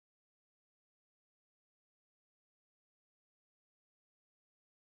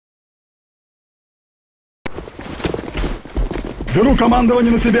Беру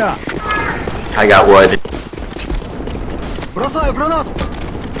командование на себя. I got wood. Бросаю гранату.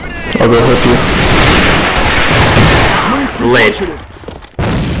 I'll go help you. Мы их Lit. прикончили.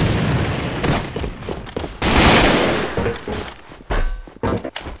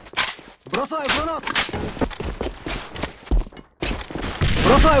 Бросаю гранату.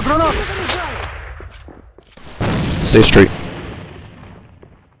 Бросаю гранату. Stay straight.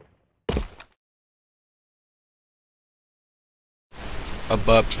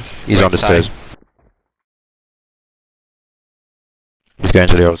 Above. He's right on the side. stairs. He's going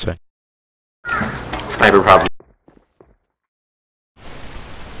to the other side. Sniper probably.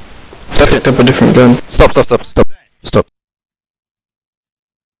 I picked up a different gun. Stop, stop, stop, stop, stop.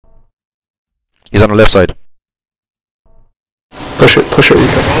 He's on the left side. Push it,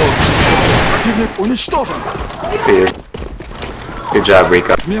 Rico. Противник уничтожен. Good job,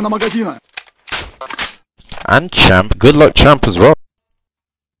 Rico. Смена магазина. And Champ. Good luck, Champ, as well.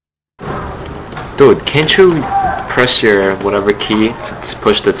 Dude, can't you press your whatever key to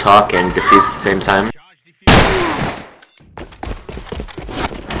push the talk and defuse at the same time?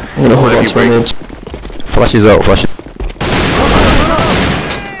 I'm gonna hold on to my nades. Flashes out, flashes.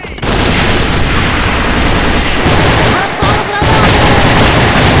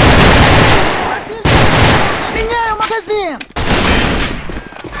 Меняю магазин.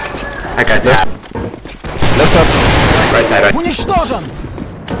 That guy's out. Left up. Right side, right. Уничтожен.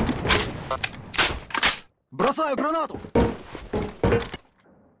 Бросаю гранату.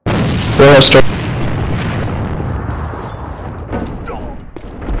 Warehouse start.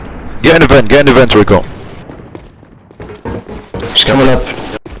 Get in the vent, Rico. He's coming up.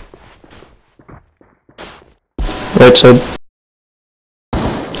 Right side.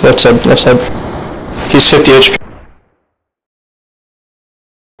 Left side. He's 50 HP.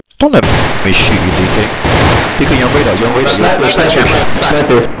 Don't let me shoot you, DK. DK, you're on radar.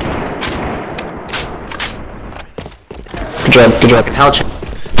 Sniper. Good job. Hell,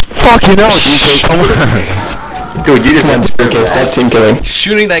 Fucking hell, DK, come on. dude, you just Okay, stop team killing.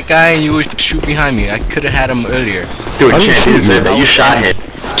 Shooting that guy and you would shoot behind me. I could have had him earlier. dude, I didn't Champ, shoot you you. deserve that. You shot him.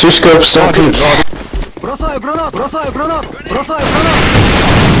 2 scopes, don't peek. Бросаю гранату. Бросаю гранату. Бросаю гранату.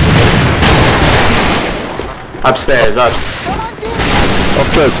 Upstairs, up.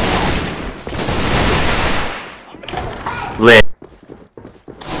 Upstairs. Lit.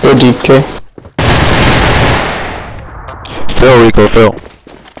 Go deep, okay? Phil, Rico, Phil.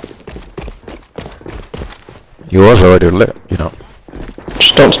 He was already lit, you know.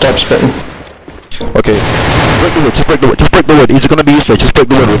 Just don't stop spitting. Okay. Just break the wood. He's gonna be useless. Just break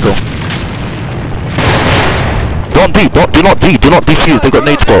the wood, Rico. Do not defuse. They got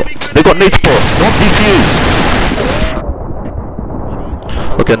nade spot. Don't defuse.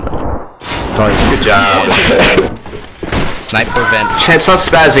 Okay. Nice. Good job. Sniper vent. Champ, stop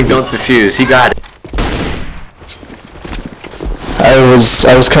spazzing, don't defuse. He got it.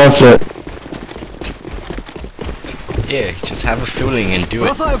 I was confident. Yeah, just have a feeling and do it.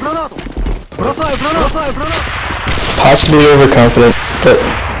 Бросаю гранату. Бросаю гранату. Бросаю гранату. Possibly overconfident, but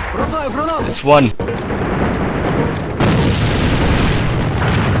Бросаю гранату. It's one.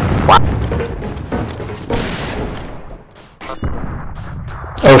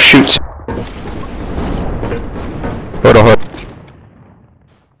 oh shoot. Hold on.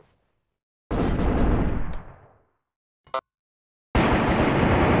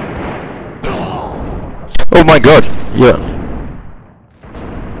 Oh my god, yeah.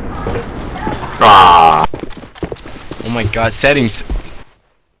 Ah. Oh my god, settings.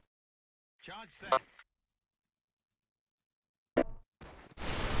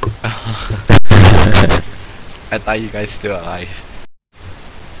 I thought you guys still alive.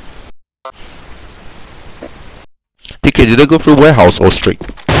 DK, did they go through warehouse or street?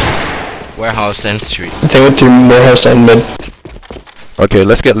 Warehouse and street. They went through warehouse and mid. Okay,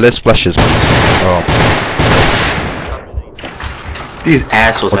 let's get less flashes. Oh. These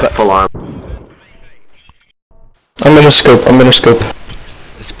assholes have full arm. I'm gonna scope.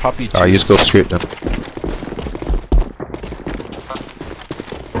 It's probably two. You scope straight then.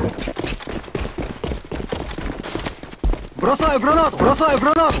 Бросаю гранату. Бросаю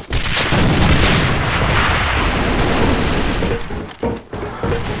гранату.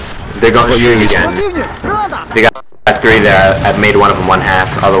 They're going shooting again. Противник. Граната. They got 3 there. I've made one of them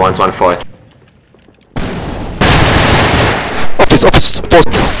 1/2. Other one's 1/4. Office,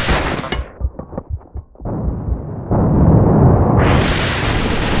 Forse.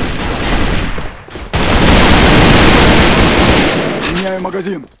 Меняю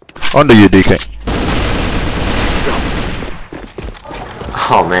магазин. Under you, DK.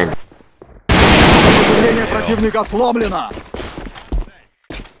 Oh man. Сопротивление противника сломлено.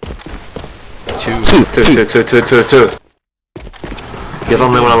 Two. Two. Give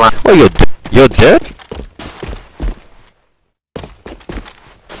him one line. Oh, you're dead?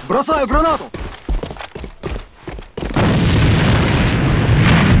 Бросаю гранату!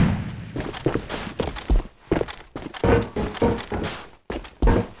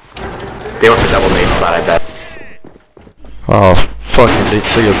 They went for double nade, but I bet. Oh, fucking, they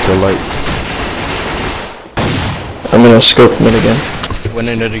see it too late. I'm gonna scope mid again. Just win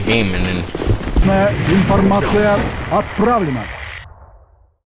another game and then. Информация отправлена.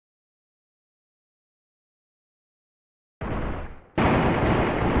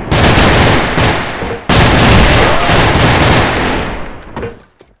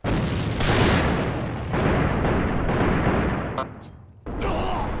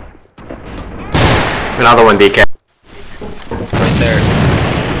 Another one, DK. Right there.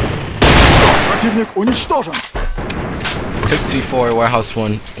 Противник уничтожен. Took C4, warehouse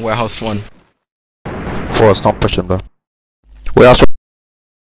 1. Warehouse 1. Forse, don't push him, bro. We also.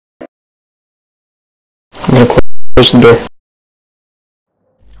 I'm gonna close the door.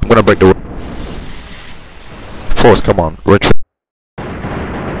 I'm gonna break the. Forse, come on, retreat.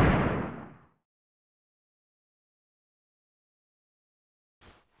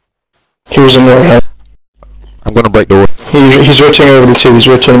 He was in there. I'm gonna break the door. He's rotating over to 2. He's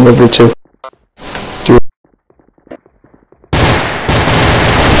rotating over to 2.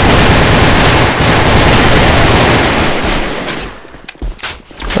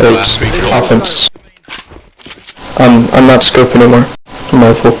 Offense. I'm not scoping anymore. I'm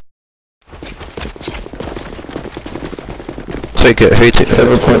rifle. Take it, hate it.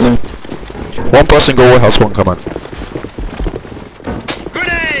 Every point now. One person go warehouse 1, come on.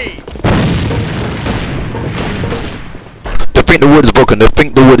 They think the wood is broken, they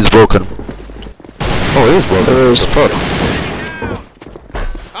think the wood is broken. Oh, it is broken. There's fuck.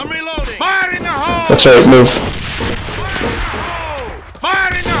 I'm reloading. Fire in the hole. That's right, move.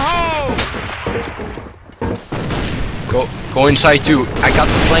 Fire in the hole. Go inside too. I got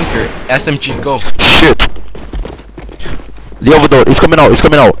the flanker. SMG, go. Shit! The other door, he's coming out,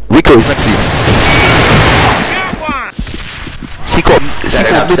 Rico is next to you. Got one. Seco, Set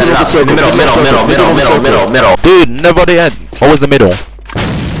it up. Middle. Dude, never the end. Always the middle.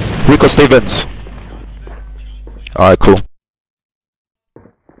 Rico, stay vents. Alright, cool.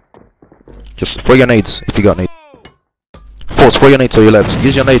 Just throw your nades if you got nades. Forse, throw your nades to your left.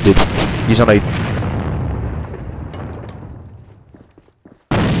 Use your nade, dude. Use your nade.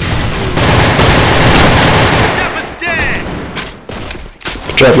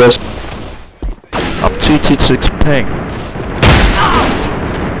 Drop this. I'm 226 ping.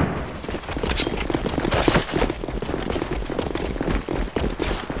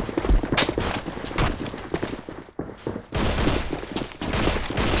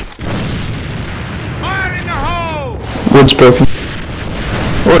 Fire in the hole. Wood's broken.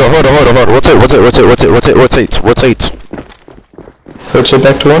 Hold on. Rotate. Rotate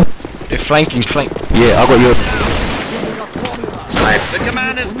back to 1. They're flanking. Yeah, I got you. Snipe. The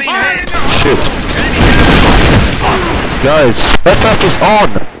commander's being hit. Shit. Guys, FF is on!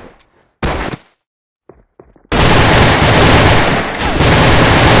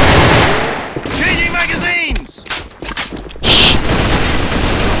 Changing magazines.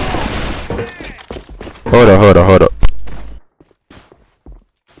 Hold up.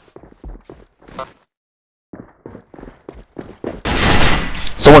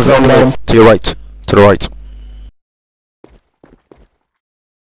 Someone's down there. To your right. To the right.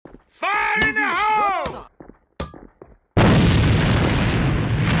 Fire in the hole.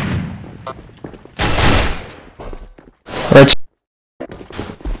 Right.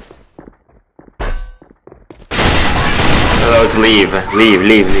 Leave.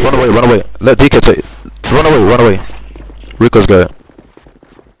 Run away. Let DK take it. Run away. Rico's got it.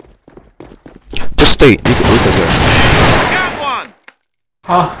 Just stay. Rico's got Got one.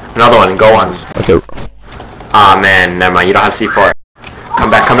 Another one, go on. it. Okay. Ah man, never mind, you don't have C4. Come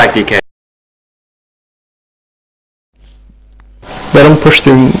back, DK. Let him push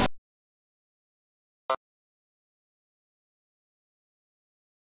through.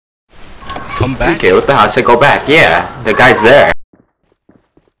 Come back. DK, what the hell? I said go back. Yeah, the guy's there.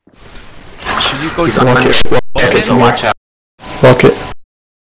 Should you go He's to under. Okay. So watch out. Lock it.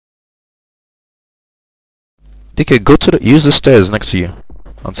 DK, go to the. Use the stairs next to you.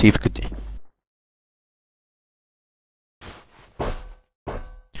 And see if you could.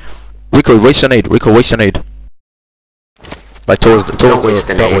 Rico, waste your nade. Like towards waste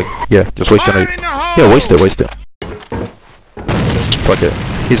the that nade. way. Yeah, just waste your Fire nade. in the hole. Yeah, waste it. Fuck it.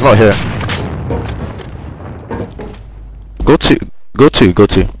 He's not here. Go to.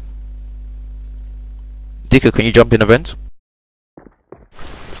 DK, can you jump in the vent?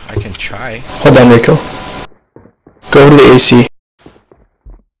 I can try. Hold on, Rico. Go to the AC.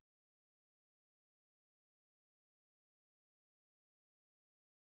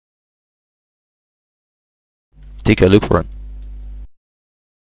 DK, look for him.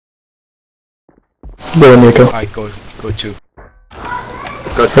 Go in, Rico. I go to. Go to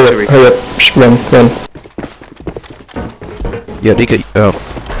Hurry up, Rico. hurry up. Just run. Yeah, DK,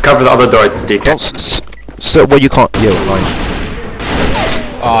 Cover the other door, DK. don't sit where you can't. Yeah, nice.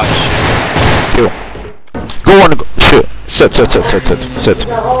 Oh shit. Kill. Go on, shit. Sit.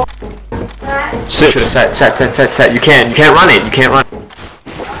 Should've set. You can't run it. You can't run.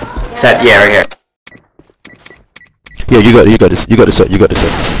 Set. Yeah, right here. Yeah, you got this. You got this set. You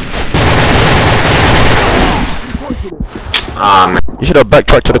should have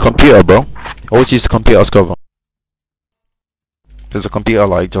backtracked to the computer, bro. Always use the computer as cover. There's a computer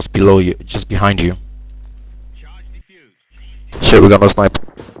like just below you, just behind you. Shit, we got no sniper.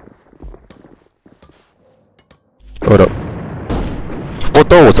 Hold up. What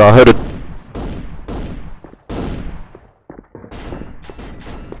door was that? I heard it.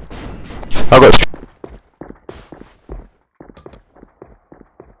 I got.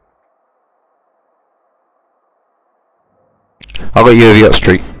 I got UAV at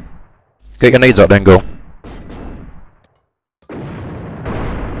street. Get your nades out, then go.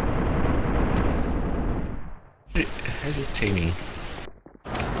 Hesitating.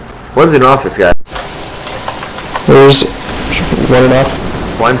 One's in office, guy. There's one and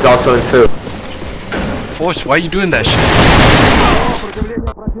off. One's also in 2. Forse, why are you doing that shit?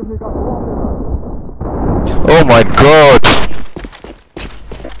 Oh my god!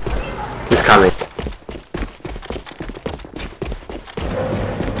 He's coming.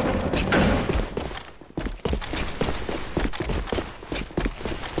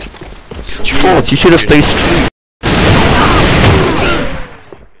 Forse, you should have stayed street.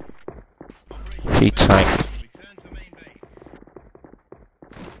 He tanked.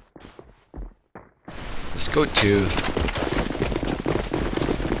 Let's go to.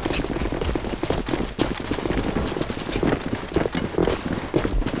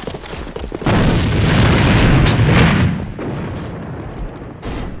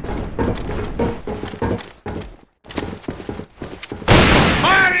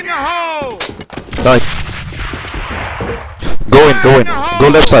 Fire in the hole! Nice. Go in. Go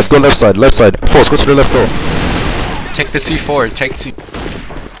left side. Forse, go to the left door. Take the C4. Take C.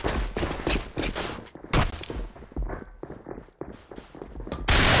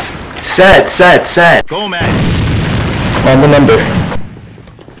 Set. Go, man. On the number.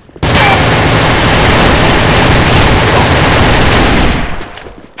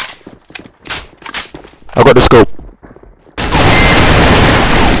 I got the scope.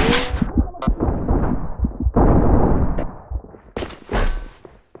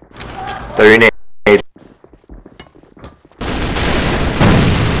 Throw your nade.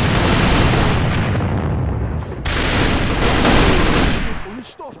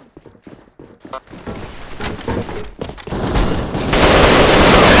 Уничтожен.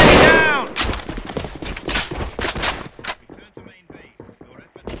 Enemy down!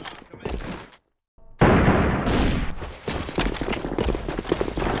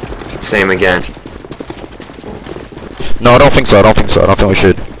 Same again. No, I don't think so. I don't think we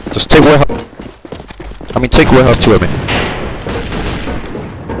should. Just take warehouse. Take warehouse 2, I mean.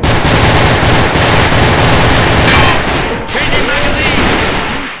 Changing magazine!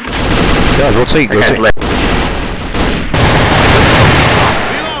 Guys, rotate. Reload!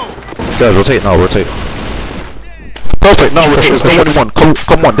 Guys, rotate now, rotate. Perfect, now rotate. There's no one in one.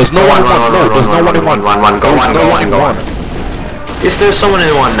 Come on, there's no one in one. No, there's no one in one. Go on. Yes, there's someone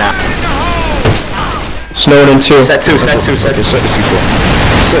in 1 now. There's no one in 2. Set 2. Set the C4.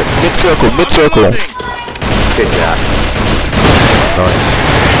 Set, mid-circle. Good job. Nice.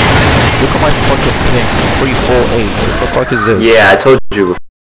 Look at my fucking ping. 348. What the fuck is this? Yeah, I told you.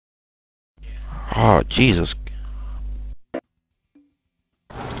 Oh, Jesus.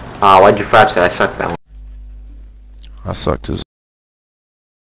 Why'd you fraps it? I sucked that one. I sucked as